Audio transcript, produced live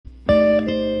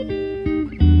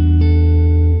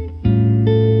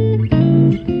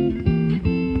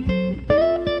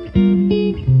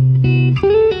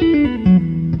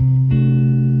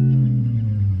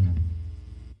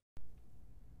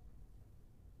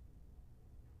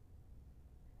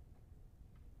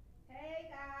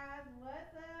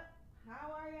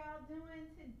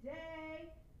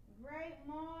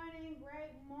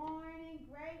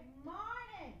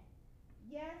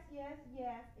Yes, yes,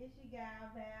 yes. It's your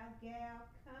gal, Val, gal,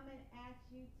 coming at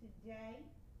you today.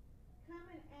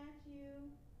 Coming at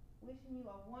you, wishing you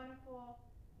a wonderful,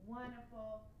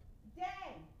 wonderful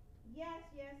day. Yes,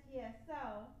 yes, yes.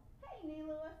 So, hey,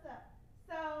 Neela, what's up?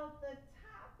 So, the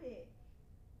topic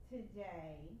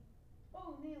today.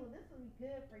 Oh, Neela, this will be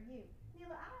good for you.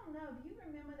 Neela, I don't know. Do you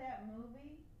remember that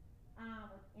movie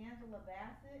with Angela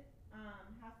Bassett?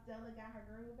 How Stella got her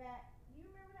groove back. Do you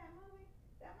remember that movie?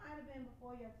 That might have been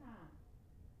before your time.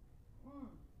 Mm,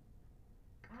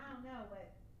 I don't know,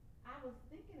 but I was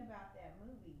thinking about that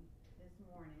movie this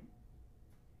morning,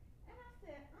 and I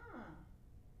said,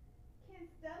 can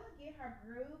Stella get her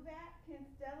groove back? Can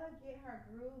Stella get her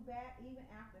groove back even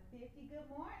after 50? Good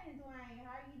morning, Dwayne.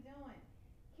 How are you doing?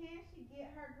 Can she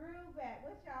get her groove back?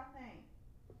 What y'all think?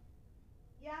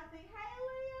 Y'all think, hey,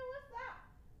 Leah, what's up?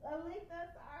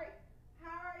 Aletha, sorry.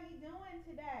 How are you doing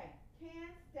today? Can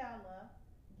Stella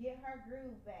get her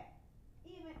groove back?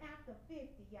 Even after 50,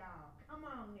 y'all. Come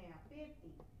on now, 50.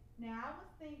 Now, I was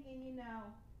thinking, 50,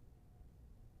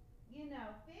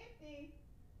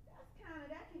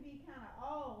 that can be kind of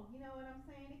old. You know what I'm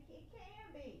saying? It can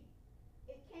be.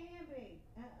 It can be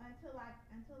until I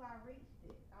reached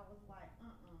it. I was like,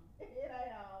 it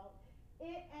ain't old.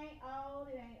 It ain't old.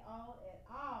 It ain't old at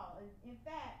all. In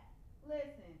fact,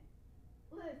 listen,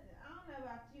 listen. I don't know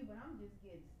about you, but I'm just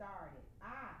getting started.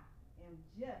 I am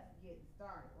just getting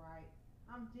started, right?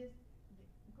 I'm just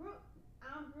gro-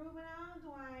 I'm grooving on,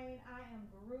 Dwayne. I am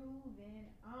grooving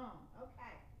on.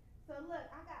 Okay. So look,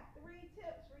 I got 3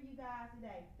 tips for you guys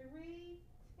today. 3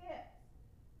 tips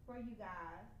for you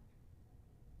guys.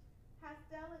 How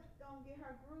Stella gonna get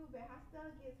her groove back? How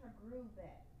Stella gets her groove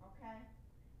back? Okay.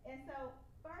 And so,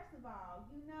 first of all,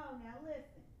 now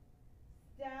listen.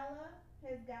 Stella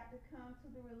has got to come to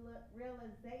the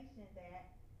realization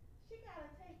that she got to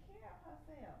take care of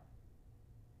herself.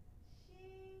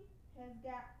 She has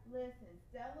got, listen,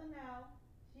 Stella know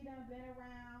she done been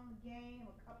around the game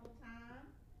a couple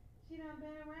times. She done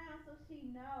been around so she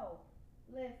know,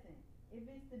 listen, if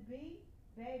it's to be,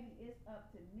 baby, it's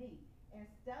up to me. And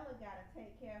Stella got to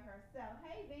take care of herself.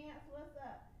 Hey, Vance, what's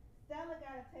up? Stella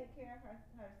got to take care of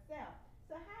herself.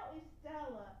 So how is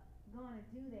Stella going to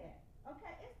do that?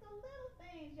 Okay, it's the little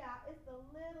things, y'all. It's the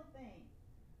little things.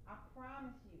 I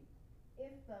promise you.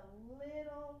 It's the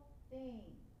little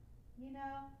things.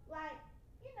 Like,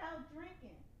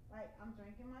 drinking. Like, I'm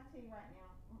drinking my tea right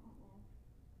now.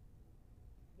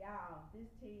 Y'all, this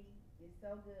tea is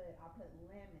so good. I put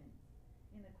lemons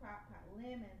in the crock pot.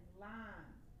 Lemons,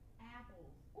 limes, apples.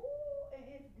 Ooh, and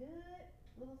it's good.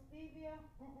 Little stevia.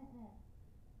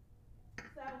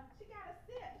 So she got to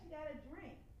sip. She got to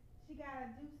drink. She got to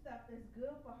do stuff that's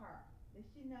good for her. That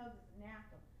she knows is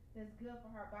natural. That's good for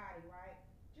her body, right?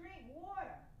 Drink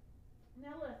water.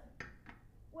 Now listen.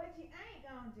 What you ain't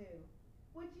gonna do,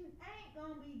 what you ain't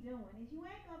gonna be doing is you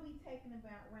ain't gonna be taking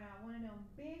around one of them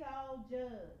big old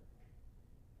jugs.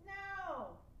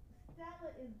 No,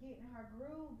 Stella is getting her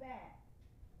groove back.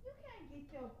 You can't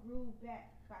get your groove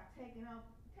back by taking a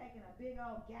big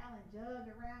old gallon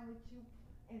jug around with you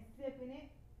and sipping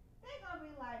it. They're gonna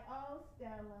be like, oh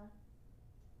Stella,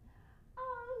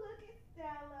 oh look at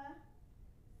Stella.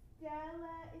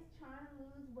 Stella is trying to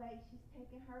lose weight. She's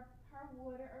taking her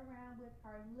water around with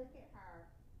her. Look at her.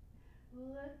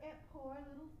 Look at poor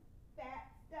little fat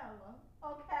Stella.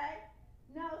 Okay?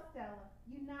 No, Stella,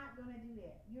 you're not going to do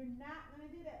that. You're not going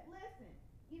to do that. Listen,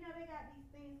 they got these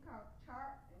things called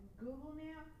charts and Google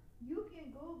now. You can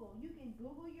Google. You can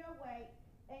Google your weight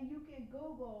and you can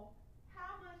Google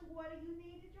how much water you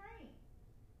need to drink.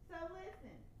 So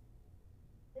listen,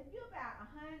 if you're about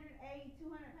 180,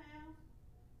 200 pounds,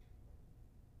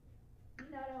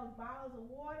 those bottles of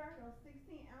water, those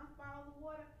 16-ounce bottles of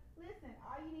water. Listen,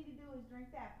 all you need to do is drink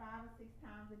that 5 or 6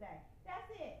 times a day. That's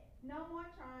it. No more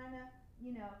trying to,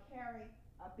 carry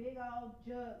a big old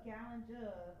gallon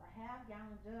jug or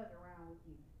half-gallon jug around with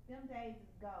you. Them days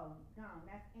is gone.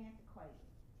 That's antiquated.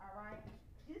 All right?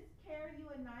 Just carry you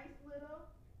a nice little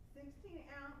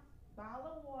 16-ounce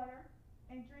bottle of water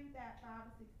and drink that 5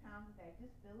 or 6 times a day.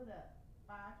 Just fill it up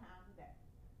 5 times a day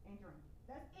and drink it.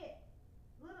 That's it.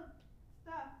 Little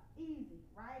stuff, easy,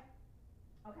 right?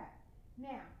 Okay.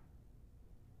 Now,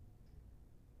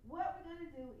 what we're gonna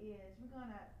do is we're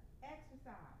gonna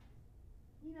exercise.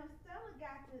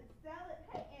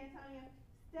 Hey Antonia,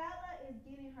 Stella is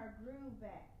getting her groove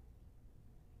back.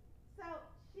 So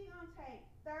she gonna take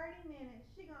 30 minutes,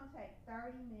 she gonna take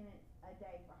 30 minutes a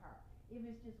day for her. If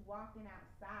it's just walking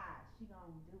outside, she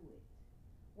gonna do it.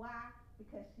 Why?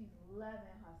 Because she's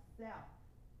loving herself.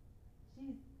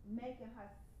 She's making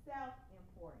herself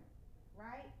important,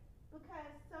 right?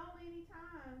 Because so many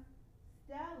times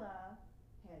Stella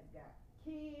has got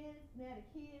kids. Now the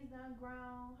kids done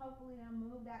grown. Hopefully done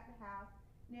moved out the house.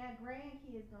 Now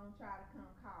grandkids gonna try to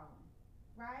come calling,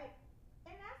 right?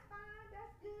 And that's fine.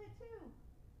 That's good too.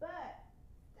 But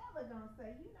Stella gonna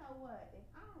say, you know what? If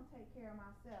I don't take care of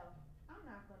myself, I'm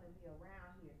not gonna be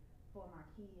around here for my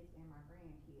kids and my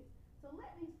grandkids. So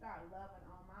let me start loving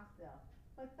on myself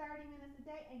for 30 minutes a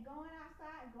day and going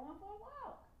outside and going for a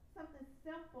walk. Something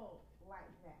simple like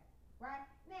that. Right?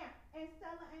 Now, and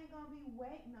Stella ain't gonna be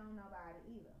waiting on nobody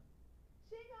either.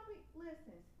 She ain't gonna be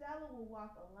listen, Stella will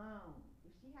walk alone.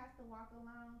 If she has to walk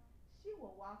alone, she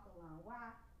will walk alone.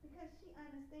 Why? Because she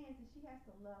understands that she has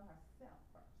to love herself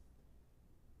first.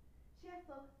 She has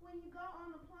to when you go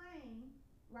on the plane,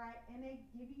 right, and they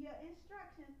give you your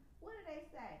instructions, what do they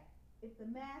say? If the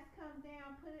mask comes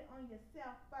down, put it on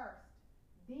yourself first.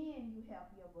 Then you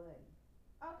help your buddy.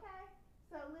 Okay?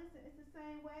 So listen, it's the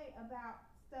same way about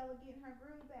Stella getting her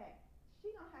groove back.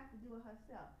 She gonna have to do it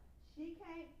herself. She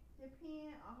can't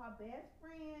depend on her best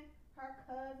friend, her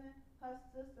cousin, her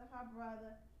sister, her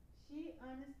brother. She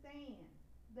understands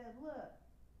that look,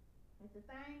 if the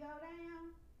thing go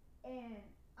down and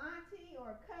auntie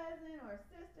or cousin or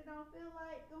sister don't feel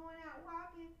like going out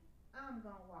walking, I'm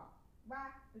gonna walk.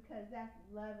 Right? Because that's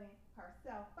loving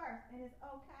herself first. And it's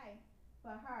okay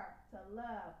for her to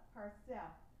love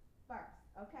herself first.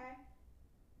 Okay?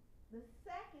 The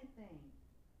second thing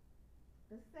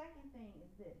is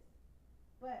this.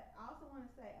 But I also want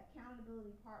to say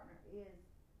accountability partner is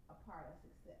a part of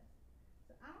success.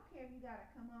 So I don't care if you gotta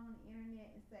come on the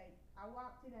internet and say, I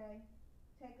walked today,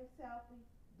 take a selfie,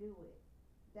 do it.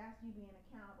 That's you being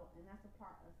accountable and that's a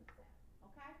part of success.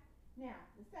 Okay? Now,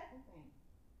 the second thing.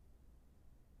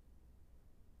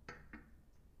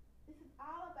 This is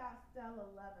all about Stella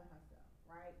loving herself,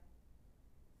 right?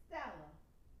 Stella,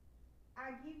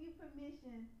 I give you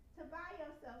permission to buy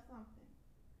yourself something.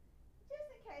 Just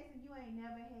in case if you ain't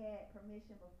never had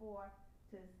permission before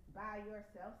to buy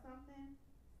yourself something,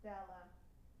 Stella,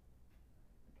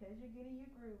 because you're getting your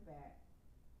groove back,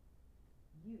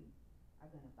 you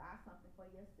are going to buy something for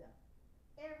yourself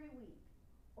every week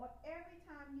or every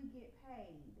time you get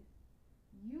paid.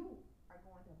 You are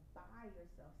going to buy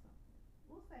yourself something.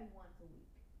 We'll say once a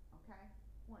week, okay?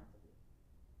 Once a week.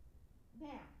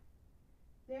 Now,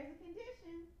 there's a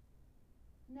condition.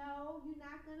 No, you're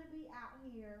not going to be out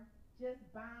here just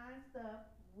buying stuff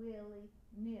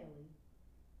willy-nilly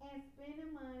and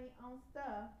spending money on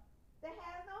stuff that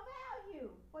has no value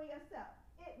for yourself.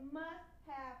 It must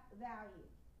have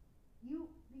value.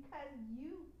 Because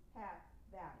you have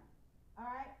value.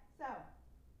 Alright? So,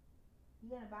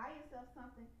 you're going to buy yourself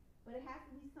something, but it has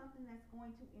to be something that's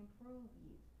going to improve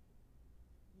you.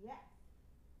 Yes.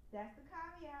 That's the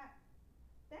caveat.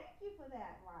 Thank you for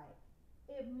that, right?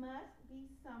 It must be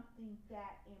something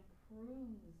that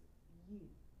improves you.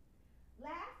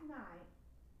 Last night,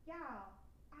 y'all,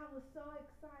 I was so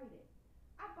excited.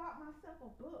 I bought myself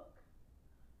a book.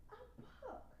 A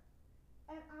book.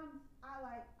 And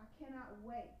I cannot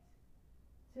wait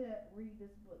to read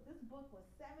this book. This book was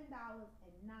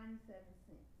 $7.97.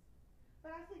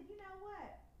 But I said, you know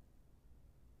what?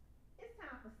 It's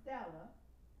time for Stella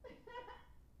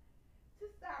to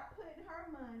start putting her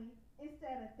money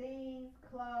instead of things,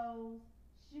 clothes,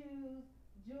 shoes,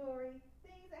 jewelry,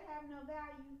 things that have no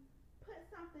value. Put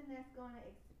something that's going to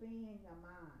expand your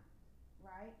mind,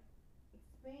 right?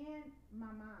 Expand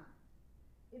my mind.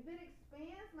 If it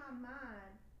expands my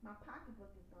mind, my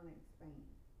pocketbook is going to expand,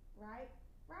 right?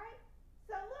 Right?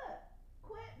 So look,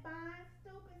 quit buying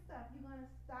stupid stuff. You're going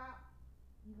to stop.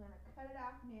 You're going to cut it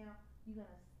off now. You're going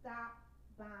to stop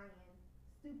buying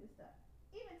stupid stuff.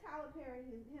 Even Tyler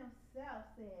Perry himself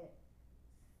said,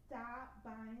 stop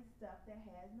buying stuff that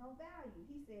has no value.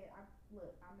 He said,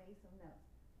 look, I made some notes.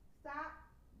 Stop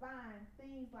buying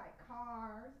things like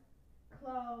cars,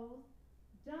 clothes,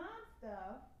 dumb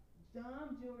stuff,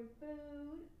 dumb jewelry,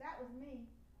 food. That was me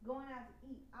going out to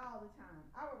eat all the time.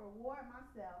 I would reward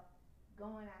myself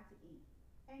going out to eat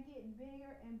and getting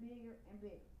bigger and bigger and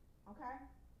bigger. Okay?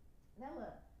 Now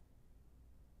look,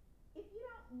 if you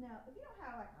don't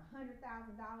have like $100,000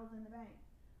 in the bank,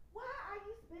 why are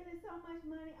you spending so much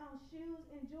money on shoes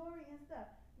and jewelry and stuff?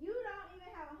 You don't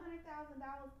even have $100,000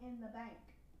 in the bank.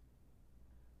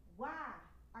 Why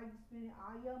are you spending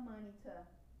all your money to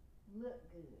look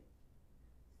good?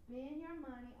 Spend your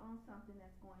money on something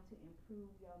that's going to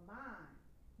improve your mind,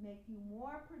 make you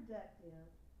more productive,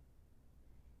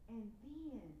 and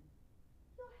then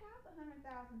you'll have the $100,000.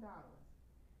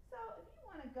 So if you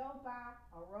want to go buy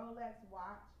a Rolex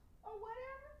watch or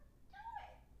whatever, do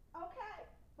it. Okay?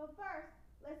 But first,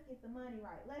 let's get the money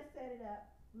right. Let's set it up.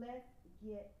 Let's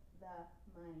get the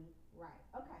money right.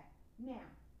 Okay, now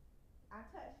I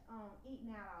touched on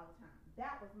eating out all the time.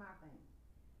 That was my thing.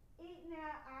 Eating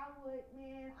out, I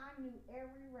knew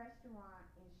every restaurant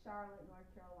in Charlotte, North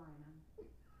Carolina.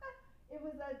 It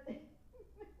was a, if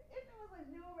it was a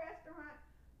new restaurant,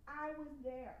 I was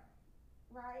there,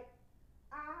 right?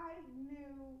 I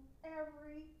knew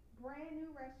every brand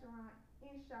new restaurant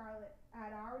in Charlotte.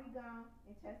 I had already gone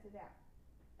and tested out.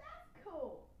 That's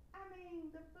cool. I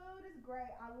mean, the food is great.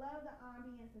 I love the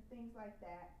ambience and things like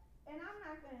that. And I'm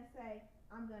not going to say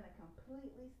I'm going to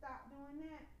completely stop doing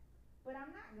that, but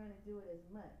I'm not going to do it as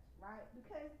much, right?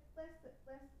 Because let's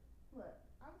look.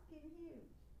 I was getting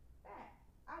huge, fat.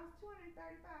 I was 235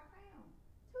 pounds.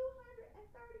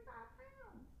 235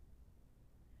 pounds.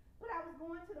 But I was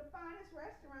going to the finest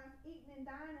restaurants, eating and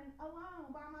dining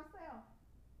alone by myself.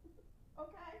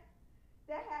 Okay?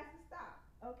 That has to stop.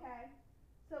 Okay?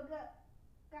 So,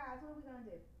 guys, what are we going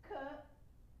to do? Cook.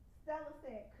 Stella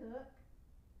said cook.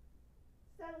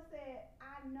 Stella said,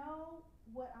 I know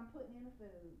what I'm putting in the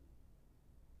food.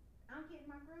 I'm getting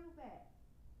my groove back.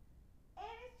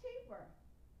 And it's cheaper.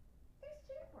 It's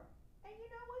cheaper. And you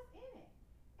know what's in it.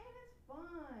 And it's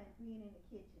fun being in the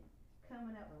kitchen,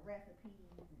 coming up with recipes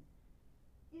and,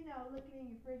 looking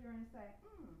in your refrigerator and say,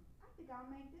 I think I'll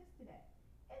make this today.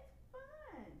 It's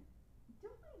fun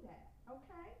doing that,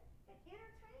 okay? And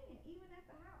entertaining, even at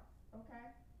the house,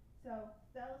 okay? So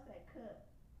Stella said cook.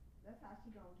 That's how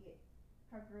she's going to get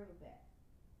her groove back.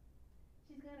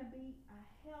 She's going to be a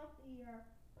healthier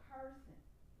person,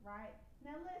 right?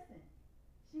 Now listen,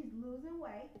 she's losing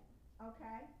weight,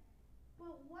 okay?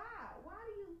 But why? Why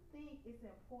do you think it's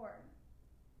important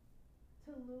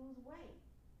to lose weight?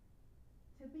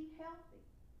 To be healthy?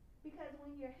 Because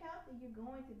when you're healthy, you're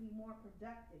going to be more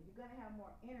productive. You're going to have more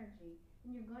energy,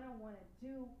 and you're going to want to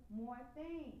do more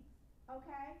things,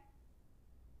 okay?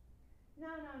 No,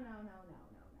 no, no, no, no,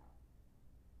 no, no.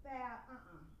 Fat,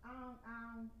 I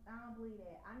don't believe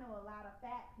that. I know a lot of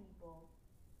fat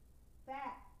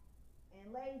and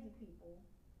lazy people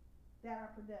that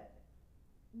are productive.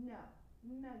 No,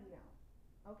 no, you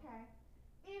don't. Okay?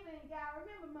 Even y'all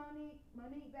remember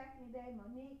Monique back in the day.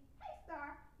 Monique, hey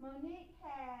Star. Monique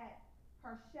had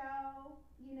her show,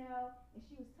 and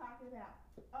she was talking about,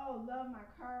 love my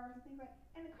curves and things like.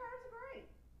 And the curves are great.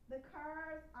 The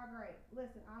curves are great.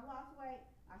 Listen, I lost weight.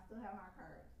 I still have my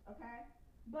curves. Okay?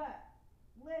 But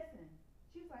listen,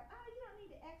 she was like, you don't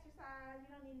need to exercise. You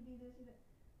don't need to do this.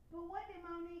 But what did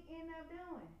Monique end up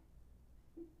doing?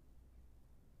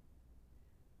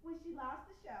 When she lost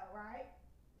the show, right?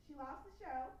 She lost the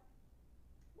show.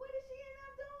 What did she end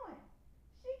up doing?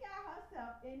 She got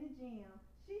herself in the gym.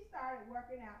 She started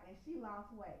working out and she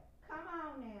lost weight. Come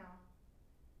on now.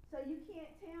 So you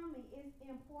can't tell me it's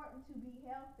important to be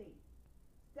healthy.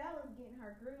 Stella's getting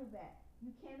her groove back.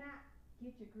 You cannot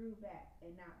get your groove back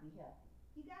and not be healthy.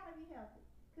 You gotta be healthy.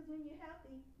 Because when you're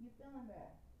healthy, you're feeling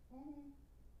better.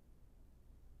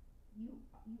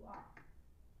 You are.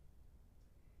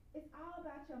 It's all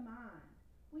about your mind.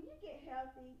 When you get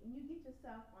healthy and you get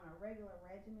yourself on a regular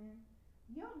regimen,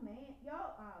 your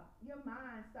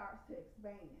mind starts to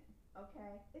expand.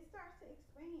 Okay, it starts to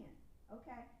expand.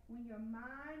 Okay, when your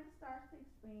mind starts to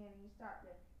expand and you start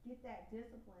to get that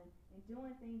discipline and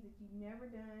doing things that you've never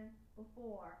done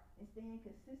before and staying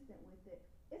consistent with it,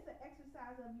 it's an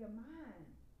exercise of your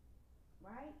mind,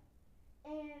 right?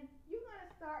 And you're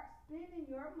gonna start spending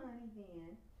your money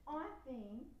then on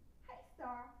things. Hey,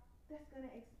 Star, that's going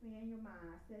to expand your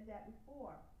mind. I said that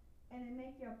before. And it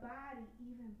make your body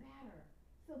even better.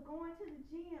 So going to the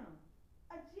gym,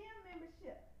 a gym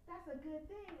membership, that's a good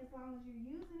thing as long as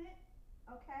you're using it,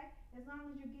 okay? As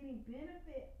long as you're getting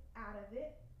benefit out of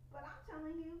it. But I'm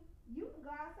telling you, you can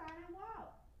go outside and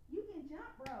walk. You can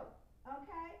jump rope,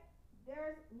 okay?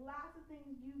 There's lots of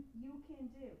things you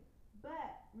can do.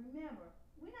 But remember,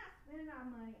 we're not spending our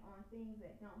money on things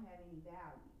that don't have any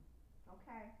value,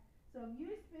 okay? So if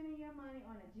you're spending your money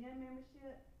on a gym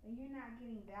membership and you're not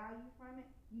getting value from it,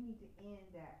 you need to end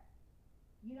that.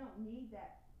 You don't need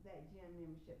that gym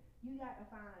membership. You got to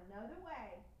find another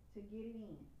way to get it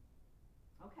in.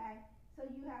 Okay? So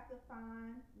you have to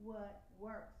find what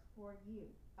works for you.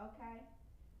 Okay?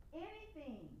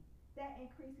 Anything that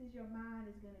increases your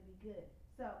mind is going to be good.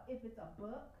 So if it's a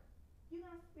book, you're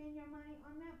going to spend your money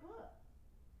on that book.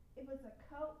 If it's a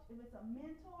coach, if it's a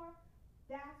mentor,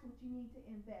 that's what you need to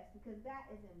invest, because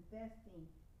that is investing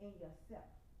in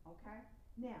yourself, okay?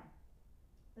 Now,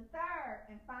 the third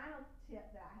and final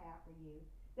tip that I have for you,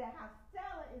 that how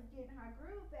Stella is getting her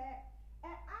groove back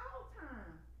at all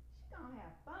times. She's going to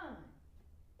have fun.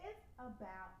 It's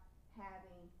about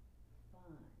having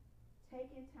fun.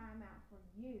 taking time out for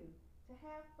you to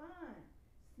have fun.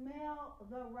 Smell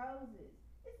the roses.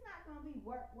 It's not going to be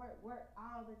work, work, work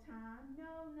all the time.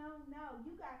 No, no, no.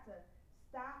 You got to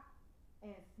stop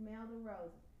and smell the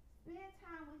roses. Spend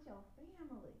time with your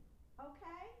family.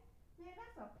 Okay? Man,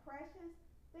 that's a precious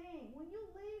thing. When you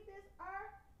leave this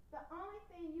earth, the only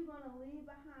thing you're going to leave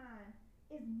behind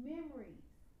is memories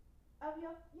of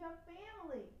your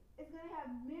family. It's going to have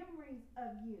memories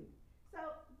of you. So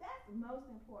that's most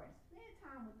important. Spend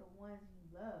time with the ones you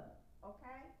love,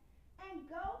 okay? And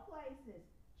go places.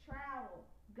 Travel.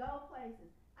 Go places.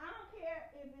 I don't care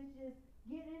if it's just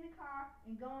getting in the car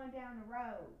and going down the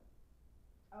road,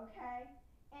 okay?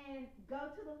 And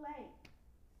go to the lake.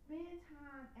 Spend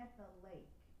time at the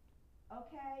lake,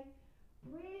 okay?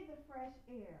 Breathe the fresh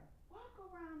air. Walk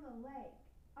around the lake,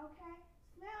 okay?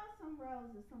 Smell some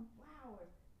roses, some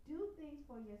flowers. Do things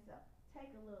for yourself.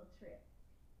 Take a little trip,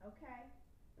 okay?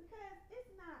 Because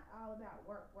it's not all about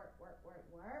work, work, work, work,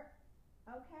 work,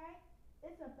 okay?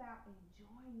 It's about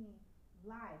enjoying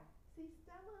life. See,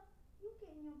 Stella, you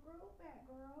getting your groove back,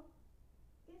 girl.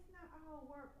 It's not all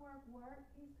work, work, work.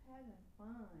 It's having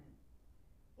fun.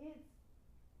 It's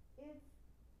it's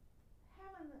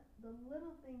having the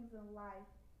little things in life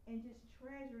and just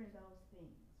treasuring those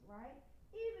things, right?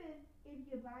 Even if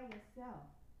you're by yourself,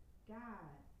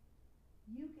 guys,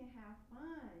 you can have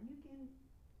fun. You can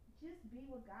just be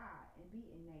with God and be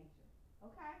in nature.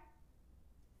 Okay?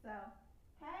 So,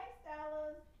 hey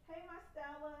Stellas, hey my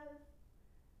Stellas,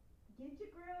 get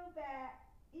your groove back.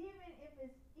 Even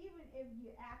if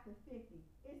you're after 50,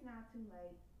 it's not too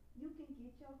late. You can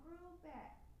get your groove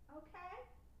back. Okay?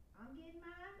 I'm getting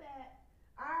mine back.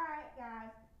 Alright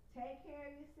guys, take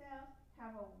care of yourselves.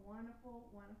 Have a wonderful,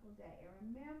 wonderful day.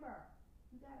 And remember,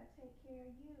 you gotta take care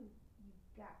of you. You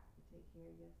got to take care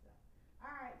of yourself.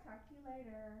 Alright, talk to you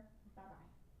later. Bye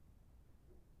bye.